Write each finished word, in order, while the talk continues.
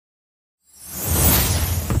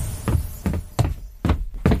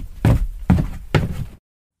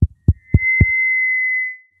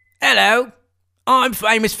Hello, I'm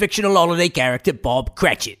famous fictional holiday character Bob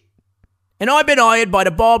Cratchit, and I've been hired by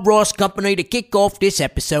the Bob Ross Company to kick off this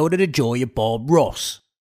episode of The Joy of Bob Ross.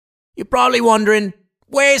 You're probably wondering,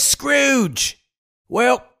 where's Scrooge?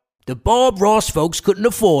 Well, the Bob Ross folks couldn't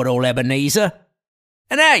afford old Ebenezer.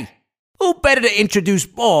 And hey, who better to introduce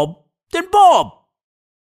Bob than Bob?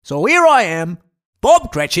 So here I am,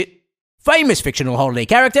 Bob Cratchit, famous fictional holiday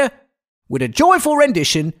character, with a joyful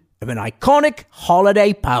rendition of an iconic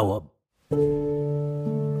holiday poem.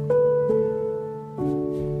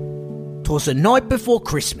 'Twas the night before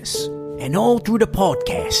Christmas, and all through the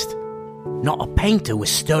podcast, not a painter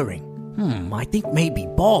was stirring. I think maybe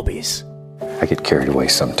Bob is. I get carried away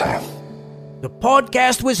sometime. The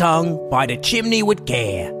podcast was hung by the chimney with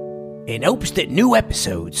care, in hopes that new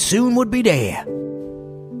episodes soon would be there.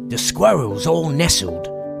 The squirrels all nestled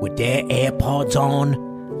with their AirPods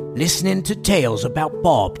on, listening to tales about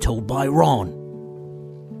Bob told by Ron.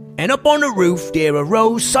 And up on the roof there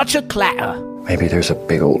arose such a clatter. Maybe there's a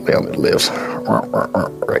big old elm that lives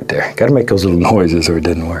right there. Gotta make those little noises or it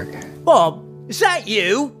didn't work. Bob, is that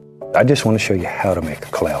you? I just want to show you how to make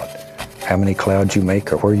a cloud. How many clouds you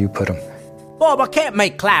make or where you put them. Bob, I can't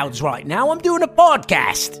make clouds right now. I'm doing a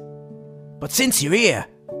podcast. But since you're here,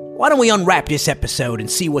 why don't we unwrap this episode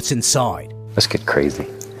and see what's inside? Let's get crazy.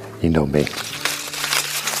 You know me.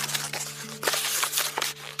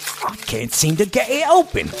 I can't seem to get it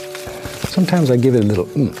open. Sometimes I give it a little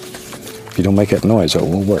If you don't make that noise, it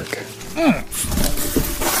won't work.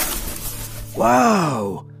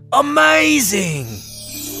 Wow, amazing!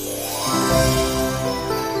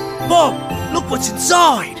 Bob, look what's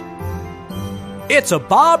inside! It's a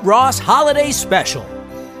Bob Ross holiday special.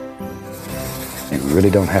 You really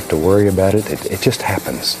don't have to worry about it. It just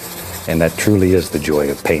happens. And that truly is the joy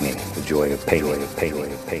of painting. The joy of painting.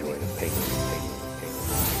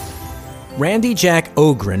 Randy Jack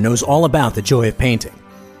Ogren knows all about the joy of painting.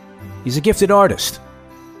 He's a gifted artist.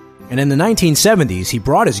 And in the 1970s, he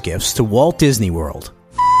brought his gifts to Walt Disney World.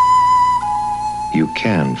 You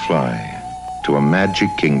can fly to a magic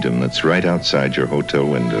kingdom that's right outside your hotel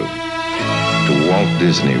window. To Walt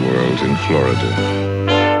Disney World in Florida.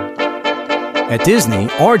 At Disney,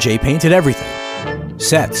 RJ painted everything.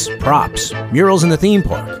 Sets, props, murals in the theme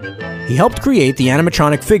park. He helped create the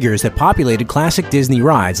animatronic figures that populated classic Disney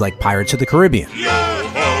rides like Pirates of the Caribbean.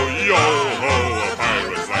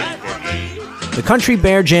 The Country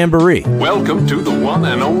Bear Jamboree. Welcome to the one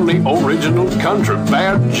and only original Country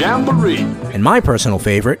Bear Jamboree. And my personal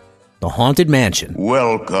favorite, the Haunted Mansion.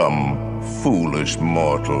 Welcome, foolish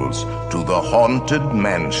mortals, to the Haunted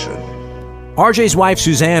Mansion. RJ's wife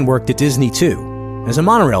Suzanne worked at Disney too, as a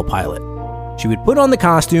monorail pilot. She would put on the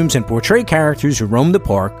costumes and portray characters who roamed the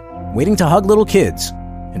park, waiting to hug little kids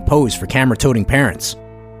and pose for camera-toting parents.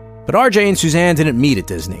 But RJ and Suzanne didn't meet at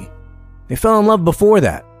Disney. They fell in love before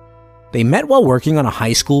that. They met while working on a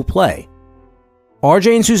high school play.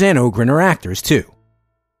 RJ and Suzanne Ogren are actors too.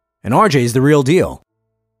 And RJ's the real deal.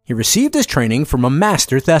 He received his training from a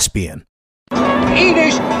master thespian.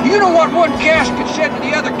 Edith, you know what one casket said to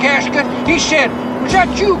the other casket? He said, "Was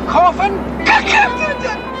that you coughing?"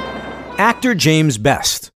 Actor James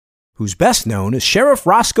Best, who's best known as Sheriff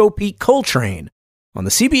Roscoe Pete Coltrane on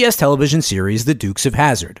the CBS television series The Dukes of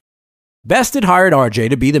Hazzard. Best had hired RJ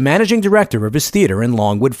to be the managing director of his theater in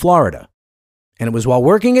Longwood, Florida. And it was while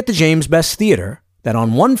working at the James Best Theater that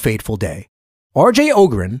on one fateful day, RJ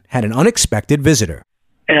Ogren had an unexpected visitor.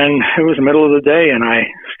 And it was the middle of the day, and I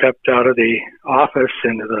stepped out of the office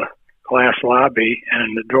into the glass lobby,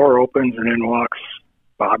 and the door opens, and in walks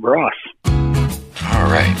Bob Ross.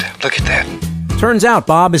 All right, look at that. Turns out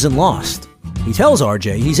Bob isn't lost. He tells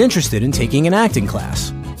RJ he's interested in taking an acting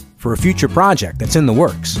class for a future project that's in the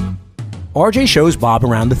works. RJ shows Bob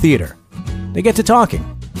around the theater. They get to talking.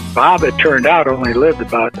 Bob, it turned out, only lived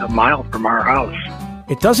about a mile from our house.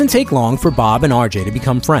 It doesn't take long for Bob and RJ to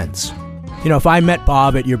become friends. You know, if I met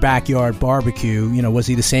Bob at your backyard barbecue, was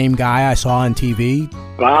he the same guy I saw on TV?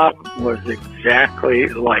 Bob was exactly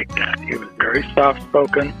like that. He was very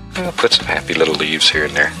soft-spoken. I'll put some happy little leaves here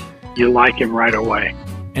and there. You like him right away.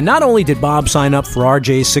 And not only did Bob sign up for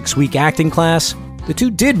RJ's 6-week acting class, the two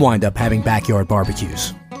did wind up having backyard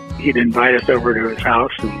barbecues. He'd invite us over to his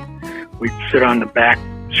house, and we'd sit on the back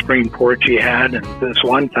screen porch he had, and this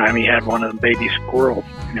one time he had one of the baby squirrels,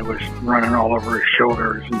 and it was running all over his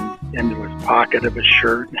shoulders and into his pocket of his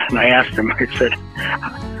shirt. And I asked him, I said,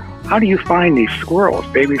 "How do you find these squirrels,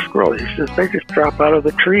 baby squirrels?" He says, "They just drop out of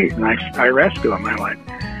the trees, and I rescue them." I went,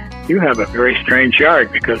 "You have a very strange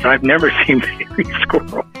yard, because I've never seen baby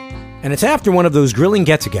squirrels." And it's after one of those grilling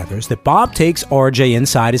get-togethers that Bob takes RJ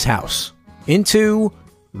inside his house, into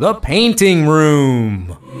the painting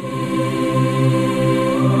room.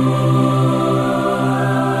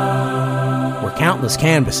 Countless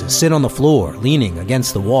canvases sit on the floor, leaning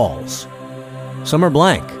against the walls. Some are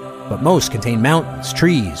blank, but most contain mountains,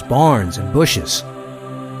 trees, barns, and bushes.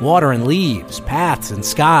 Water and leaves, paths and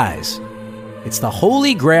skies. It's the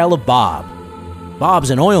holy grail of Bob.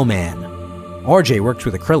 Bob's an oil man. RJ works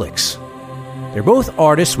with acrylics. They're both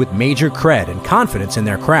artists with major cred and confidence in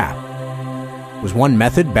their craft. Was one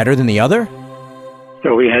method better than the other?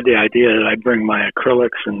 So we had the idea that I'd bring my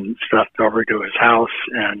acrylics and stuff over to his house,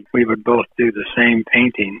 and we would both do the same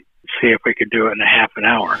painting, see if we could do it in a half an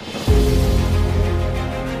hour.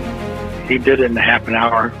 He did it in a half an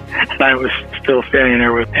hour, and I was still standing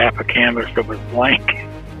there with half a canvas that was blank.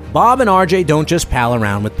 Bob and RJ don't just pal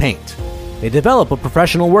around with paint. They develop a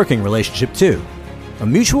professional working relationship too, a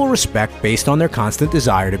mutual respect based on their constant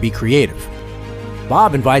desire to be creative.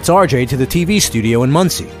 Bob invites RJ to the TV studio in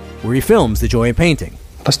Muncie, where he films The Joy of Painting.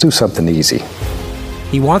 Let's do something easy.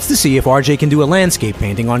 He wants to see if RJ can do a landscape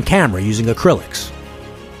painting on camera using acrylics.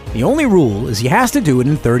 The only rule is he has to do it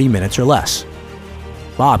in 30 minutes or less.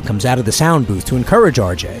 Bob comes out of the sound booth to encourage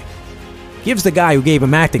RJ. Gives the guy who gave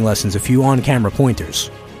him acting lessons a few on-camera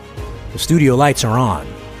pointers. The studio lights are on.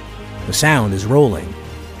 The sound is rolling.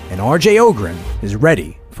 And RJ Ogren is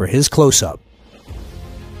ready for his close-up.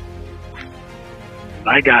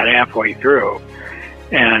 I got halfway through,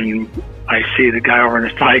 and I see the guy over on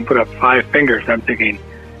the side put up 5 fingers. I'm thinking,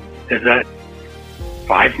 is that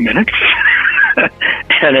 5 minutes?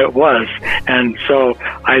 And it was. And so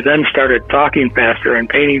I then started talking faster and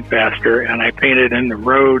painting faster, and I painted in the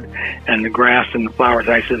road and the grass and the flowers.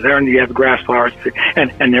 I said, Aaron, do you have grass, flowers?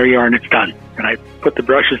 And there you are, and it's done. And I put the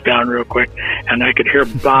brushes down real quick, and I could hear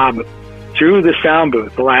Bob through the sound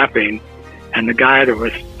booth laughing. And the guy that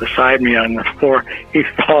was beside me on the floor, he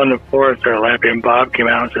fell on the floor and started laughing. And Bob came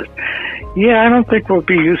out and says, yeah, I don't think we'll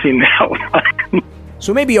be using that one.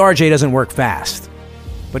 So maybe RJ doesn't work fast,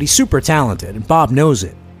 but he's super talented, and Bob knows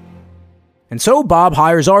it. And so Bob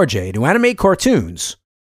hires RJ to animate cartoons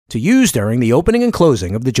to use during the opening and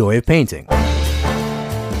closing of The Joy of Painting.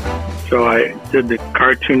 So I did the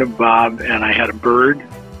cartoon of Bob, and I had a bird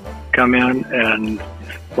come in and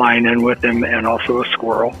flying in with him, and also a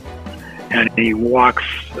squirrel. And he walks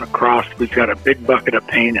across, we've got a big bucket of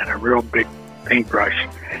paint and a real big paintbrush.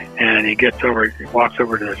 And he walks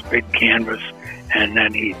over to this big canvas, and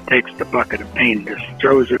then he takes the bucket of paint and just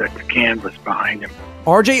throws it at the canvas behind him.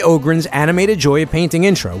 RJ Ogren's animated Joy of Painting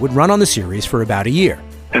intro would run on the series for about a year.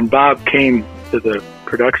 And Bob came to the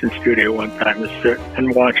production studio one time to sit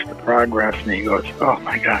and watch the progress, and he goes, oh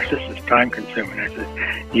my gosh, this is time consuming. I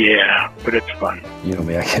said, yeah, but it's fun. You know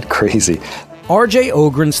me, I get crazy. RJ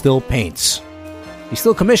Ogren still paints. He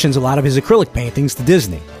still commissions a lot of his acrylic paintings to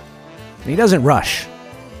Disney. And he doesn't rush.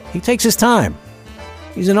 He takes his time.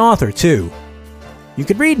 He's an author, too. You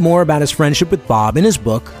could read more about his friendship with Bob in his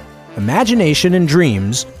book, Imagination and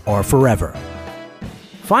Dreams Are Forever.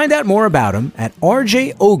 Find out more about him at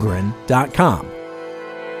rjogren.com.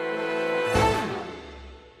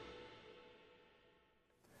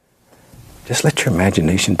 Just let your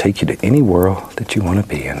imagination take you to any world that you want to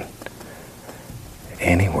be in.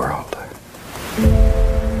 Any world.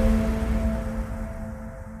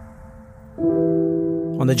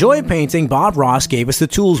 On The Joy of Painting, Bob Ross gave us the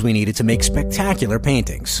tools we needed to make spectacular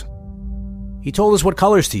paintings. He told us what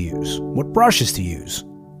colors to use, what brushes to use,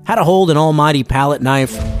 how to hold an almighty palette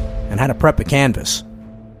knife, and how to prep a canvas.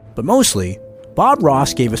 But mostly, Bob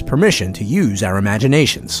Ross gave us permission to use our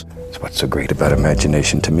imaginations. That's what's so great about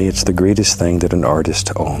imagination. To me, it's the greatest thing that an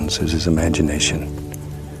artist owns is his imagination.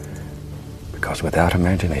 Because without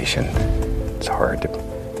imagination, it's hard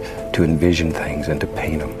to envision things and to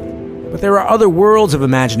paint them. But there are other worlds of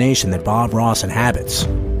imagination that Bob Ross inhabits.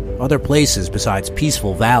 Other places besides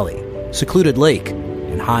Peaceful Valley, Secluded Lake,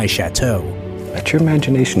 and High Chateau. Let your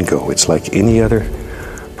imagination go. It's like any other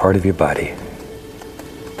part of your body.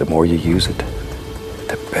 The more you use it,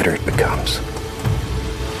 the better it becomes.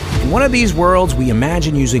 In one of these worlds, we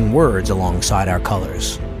imagine using words alongside our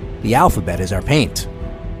colors. The alphabet is our paint.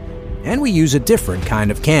 And we use a different kind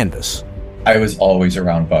of canvas. I was always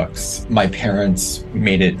around books. My parents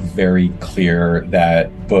made it very clear that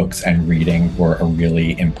books and reading were a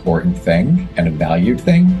really important thing and a valued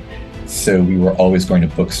thing. So we were always going to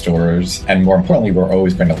bookstores, and more importantly, we were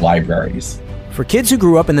always going to libraries. For kids who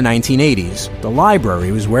grew up in the 1980s, the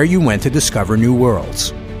library was where you went to discover new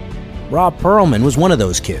worlds. Rob Perlman was one of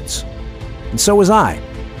those kids. And so was I.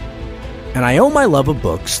 And I owe my love of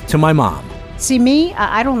books to my mom. See, me,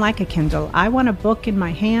 I don't like a Kindle. I want a book in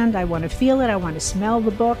my hand. I want to feel it. I want to smell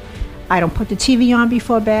the book. I don't put the TV on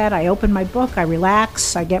before bed. I open my book. I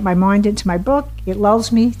relax. I get my mind into my book. It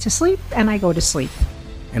lulls me to sleep, and I go to sleep.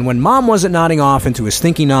 And when Mom wasn't nodding off into a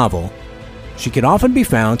stinky novel, she could often be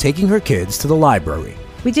found taking her kids to the library.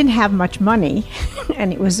 We didn't have much money,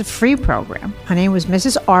 and it was a free program. Her name was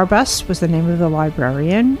Mrs. Arbus, was the name of the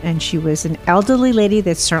librarian, and she was an elderly lady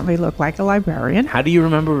that certainly looked like a librarian. How do you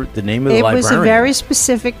remember the name of the librarian? It was a very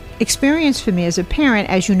specific experience for me as a parent.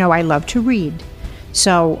 As you know, I love to read.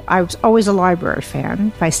 So I was always a library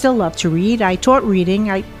fan. I still love to read. I taught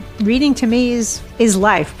reading. Reading to me is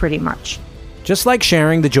life, pretty much. Just like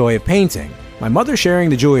sharing the joy of painting, my mother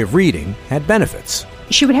sharing the joy of reading had benefits.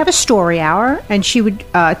 She would have a story hour, and she would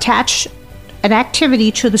attach an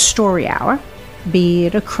activity to the story hour, be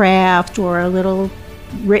it a craft or a little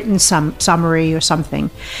written summary or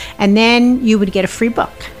something. And then you would get a free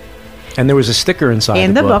book. And there was a sticker inside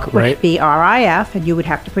and the book right? would be RIF, and you would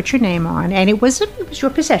have to put your name on. And it was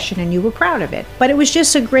your possession, and you were proud of it. But it was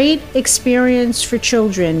just a great experience for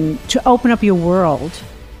children to open up your world.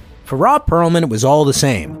 For Rob Perlman, it was all the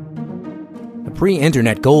same. The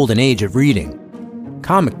pre-internet golden age of reading.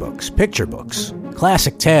 Comic books, picture books,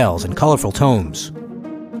 classic tales, and colorful tomes.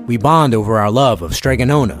 We bond over our love of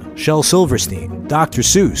Stregonona, Shel Silverstein, Dr.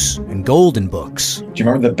 Seuss, and Golden books. Do you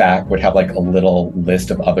remember the back would have like a little list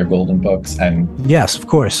of other Golden books? And yes, of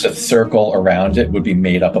course. The circle around it would be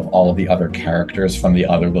made up of all of the other characters from the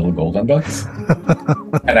other little Golden books.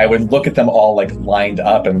 And I would look at them all like lined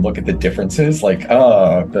up and look at the differences. Like,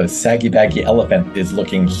 oh, the saggy baggy elephant is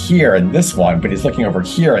looking here in this one, but he's looking over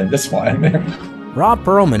here in this one. Rob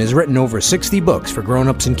Perlman has written over 60 books for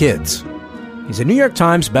grown-ups and kids. He's a New York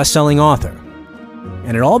Times best-selling author.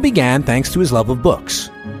 And it all began thanks to his love of books.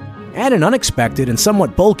 And an unexpected and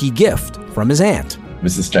somewhat bulky gift from his aunt. It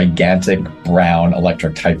was this gigantic brown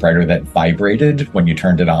electric typewriter that vibrated when you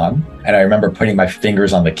turned it on. And I remember putting my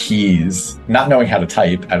fingers on the keys, not knowing how to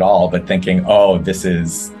type at all, but thinking, oh, this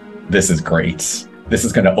is great. This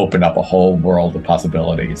is going to open up a whole world of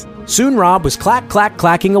possibilities. Soon Rob was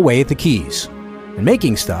clacking away at the keys and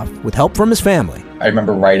making stuff with help from his family. I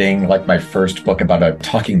remember writing like my first book about a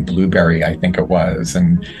talking blueberry, I think it was,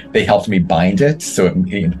 and they helped me bind it so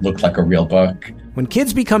it looked like a real book. When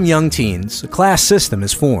kids become young teens, a class system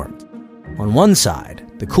is formed. On one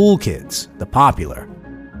side, the cool kids, the popular.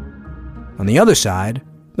 On the other side,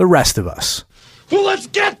 the rest of us. Well, let's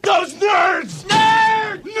get those nerds!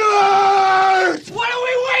 Nerds! Nerds! What are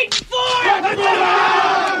we waiting for?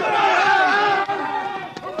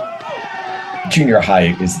 Junior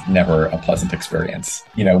high is never a pleasant experience.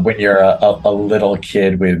 You know, when you're a little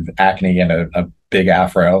kid with acne and a big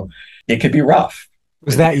afro, it could be rough.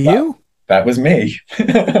 Was that you? That was me.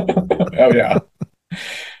 Oh, yeah.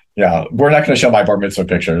 Yeah, we're not going to show my bar mitzvah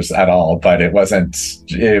pictures at all, but it was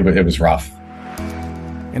rough.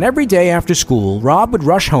 And every day after school, Rob would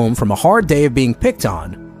rush home from a hard day of being picked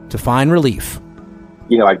on to find relief.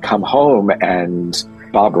 You know, I'd come home and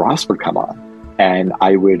Bob Ross would come on. And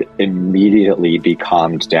I would immediately be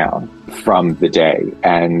calmed down from the day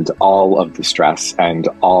and all of the stress and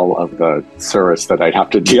all of the service that I'd have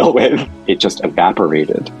to deal with. It just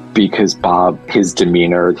evaporated because Bob, his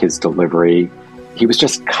demeanor, his delivery, he was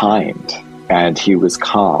just kind and he was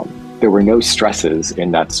calm. There were no stresses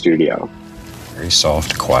in that studio. Very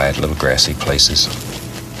soft, quiet, little grassy places.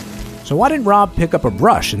 So why didn't Rob pick up a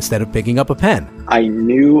brush instead of picking up a pen? I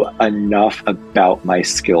knew enough about my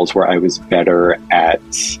skills where I was better at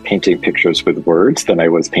painting pictures with words than I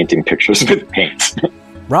was painting pictures with paint.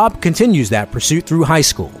 Rob continues that pursuit through high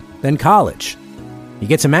school, then college. He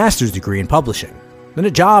gets a master's degree in publishing, then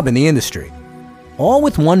a job in the industry, all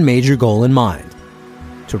with one major goal in mind: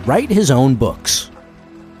 to write his own books.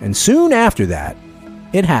 And soon after that,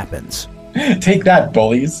 it happens. Take that,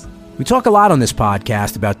 bullies. We talk a lot on this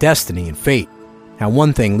podcast about destiny and fate, how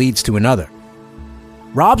one thing leads to another.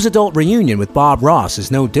 Rob's adult reunion with Bob Ross is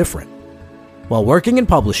no different. While working in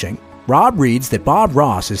publishing, Rob reads that Bob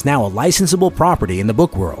Ross is now a licensable property in the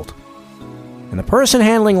book world. And the person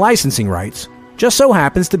handling licensing rights just so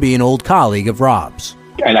happens to be an old colleague of Rob's.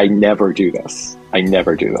 And I never do this.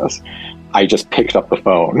 I just picked up the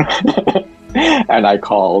phone and I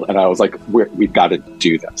called and I was like, we've got to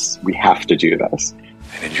do this. We have to do this.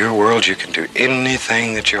 And in your world, you can do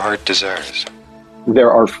anything that your heart desires.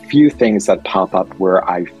 There are few things that pop up where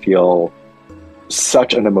I feel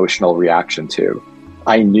such an emotional reaction to.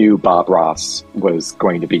 I knew Bob Ross was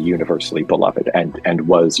going to be universally beloved and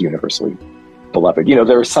was universally beloved. You know,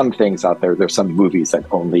 there are some things out there, there's some movies that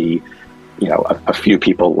only, you know, a few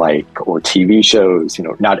people like, or TV shows. You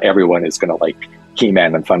know, not everyone is going to like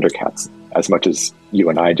He-Man and Thundercats as much as you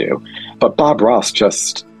and I do. But Bob Ross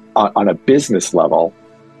just, on a business level,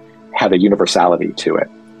 had a universality to it.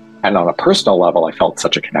 And on a personal level, I felt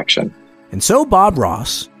such a connection. And so Bob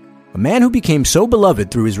Ross, a man who became so beloved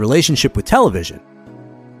through his relationship with television,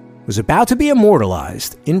 was about to be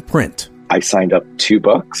immortalized in print. I signed up 2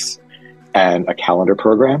 books and a calendar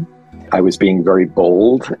program. I was being very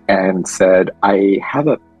bold and said, I have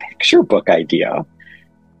a picture book idea.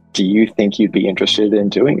 Do you think you'd be interested in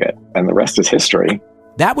doing it? And the rest is history.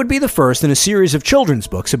 That would be the first in a series of children's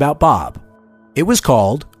books about Bob. It was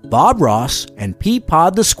called Bob Ross and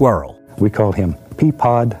Peapod the Squirrel. We call him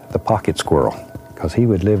Peapod the Pocket Squirrel because he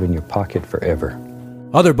would live in your pocket forever.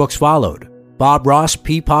 Other books followed. Bob Ross,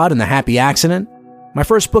 Peapod and the Happy Accident, my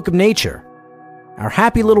first book of nature, Our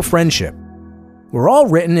Happy Little Friendship, were all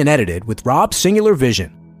written and edited with Rob's singular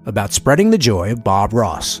vision about spreading the joy of Bob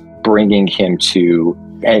Ross. Bringing him to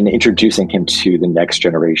and introducing him to the next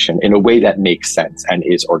generation in a way that makes sense and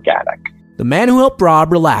is organic. The man who helped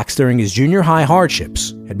Rob relax during his junior high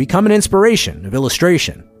hardships had become an inspiration of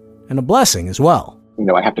illustration and a blessing as well. You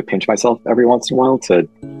know, I have to pinch myself every once in a while to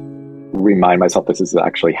remind myself this is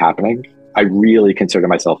actually happening. I really consider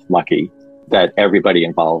myself lucky that everybody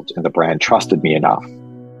involved in the brand trusted me enough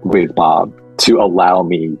with Bob to allow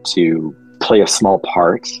me to play a small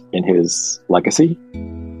part in his legacy.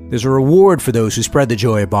 There's a reward for those who spread the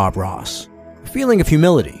joy of Bob Ross, a feeling of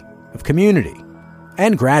humility, of community,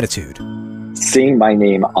 and gratitude. Seeing my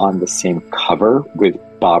name on the same cover with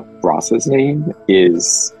Bob Ross's name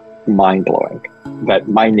is mind-blowing. That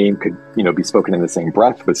my name could, be spoken in the same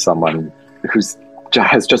breath with someone who's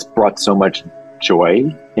has just brought so much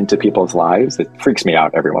joy into people's lives. It freaks me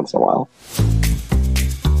out every once in a while.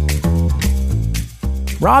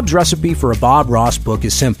 Rob's recipe for a Bob Ross book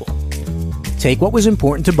is simple. Take what was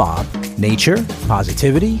important to Bob, nature,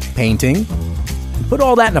 positivity, painting, and put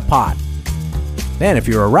all that in a pot. Then, if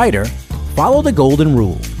you're a writer, follow the golden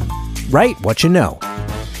rule. Write what you know.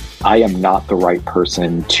 I am not the right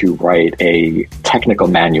person to write a technical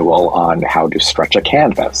manual on how to stretch a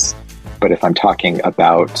canvas. But if I'm talking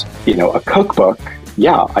about, a cookbook,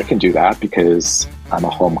 yeah, I can do that because I'm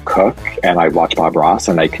a home cook and I watch Bob Ross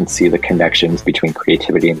and I can see the connections between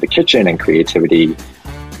creativity in the kitchen and creativity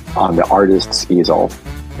on the artist's easel.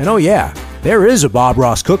 And oh yeah, there is a Bob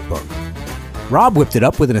Ross cookbook. Rob whipped it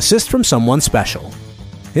up with an assist from someone special,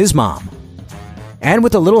 his mom. And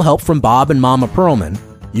with a little help from Bob and Mama Perlman,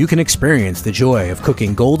 you can experience the joy of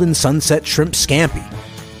cooking golden sunset shrimp scampi,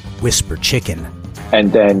 whisper chicken.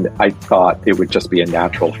 And then I thought it would just be a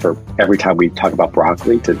natural for every time we talk about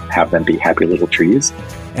broccoli to have them be happy little trees.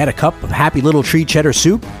 Add a cup of Happy Little Tree cheddar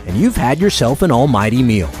soup, and you've had yourself an almighty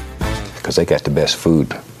meal. Because they got the best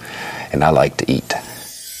food, and I like to eat.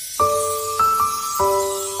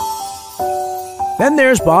 Then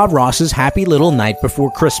there's Bob Ross's Happy Little Night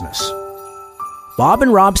Before Christmas. Bob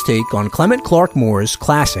and Rob's take on Clement Clarke Moore's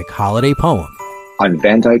classic holiday poem. On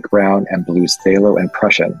Van Dyke Brown and Blues Phthalo and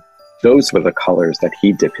Prussian, those were the colors that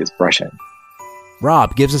he dipped his brush in.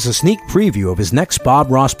 Rob gives us a sneak preview of his next Bob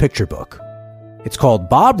Ross picture book. It's called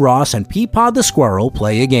Bob Ross and Peapod the Squirrel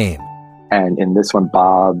Play a Game. And in this one,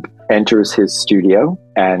 Bob enters his studio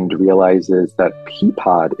and realizes that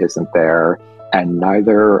Peapod isn't there, and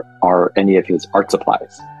neither are any of his art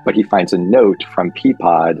supplies. But he finds a note from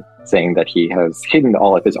Peapod saying that he has hidden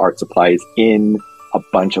all of his art supplies in a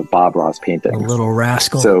bunch of Bob Ross paintings. A little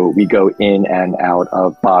rascal. So we go in and out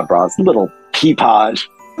of Bob Ross, little Peapod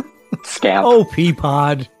scamp. Oh,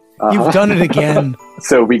 Peapod. You've done it again.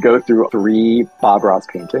 So we go through 3 Bob Ross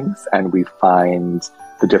paintings and we find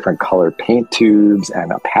the different colored paint tubes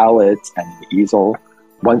and a palette and an easel.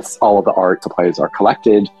 Once all of the art supplies are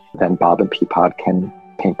collected, then Bob and Peapod can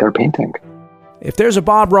paint their painting. If there's a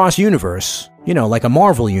Bob Ross universe, like a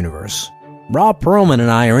Marvel universe, Rob Perlman and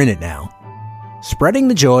I are in it now. Spreading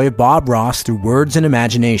the joy of Bob Ross through words and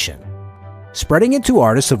imagination. Spreading it to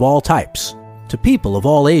artists of all types, to people of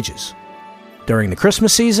all ages. During the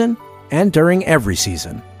Christmas season and during every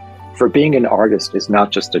season. For being an artist is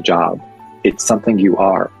not just a job. It's something you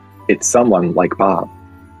are. It's someone like Bob.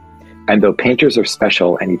 And though painters are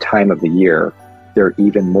special any time of the year, they're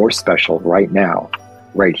even more special right now,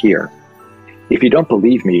 right here. If you don't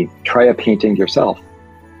believe me, try a painting yourself.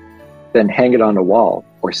 Then hang it on a wall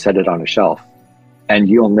or set it on a shelf. And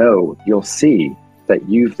you'll see that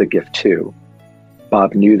you've the gift too.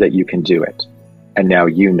 Bob knew that you can do it. And now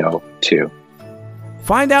you know too.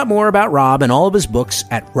 Find out more about Rob and all of his books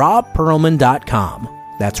at robperlman.com.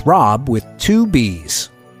 That's Rob with 2 B's.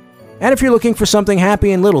 And if you're looking for something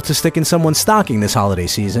happy and little to stick in someone's stocking this holiday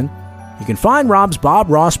season, you can find Rob's Bob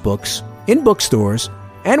Ross books in bookstores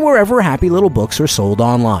and wherever happy little books are sold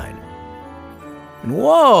online. And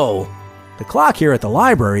whoa! The clock here at the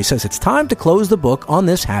library says it's time to close the book on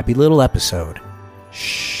this happy little episode.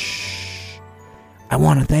 Shh. I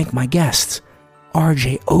want to thank my guests,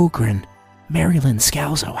 R.J. Ogren, Marilyn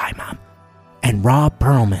Scalzo, hi Mom, and Rob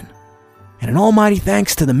Perlman. And an almighty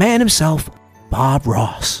thanks to the man himself, Bob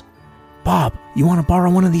Ross. Bob, you want to borrow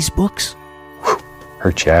one of these books?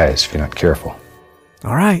 Hurt your eyes if you're not careful.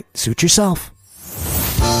 All right, suit yourself.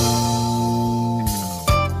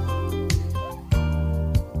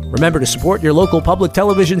 Remember to support your local public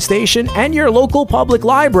television station and your local public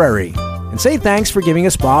library. And say thanks for giving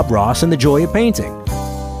us Bob Ross and the Joy of Painting.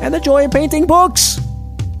 And the Joy of Painting books.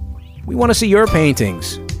 We want to see your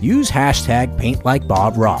paintings. Use hashtag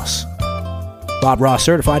 #PaintLikeBobRoss. Bob Ross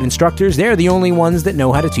certified instructors, they're the only ones that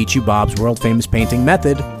know how to teach you Bob's world-famous painting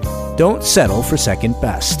method. Don't settle for second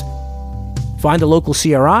best. Find a local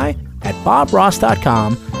CRI at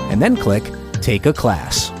bobross.com and then click Take a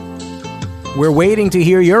Class. We're waiting to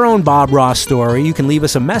hear your own Bob Ross story. You can leave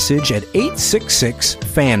us a message at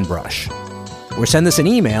 866-FANBRUSH or send us an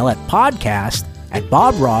email at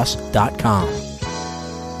podcast@bobross.com.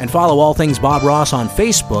 And follow all things Bob Ross on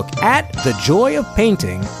Facebook at The Joy of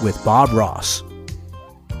Painting with Bob Ross.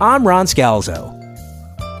 I'm Ron Scalzo.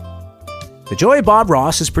 The Joy of Bob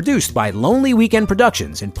Ross is produced by Lonely Weekend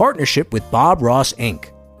Productions in partnership with Bob Ross, Inc.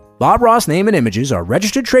 Bob Ross name and images are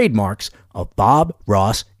registered trademarks of Bob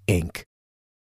Ross, Inc.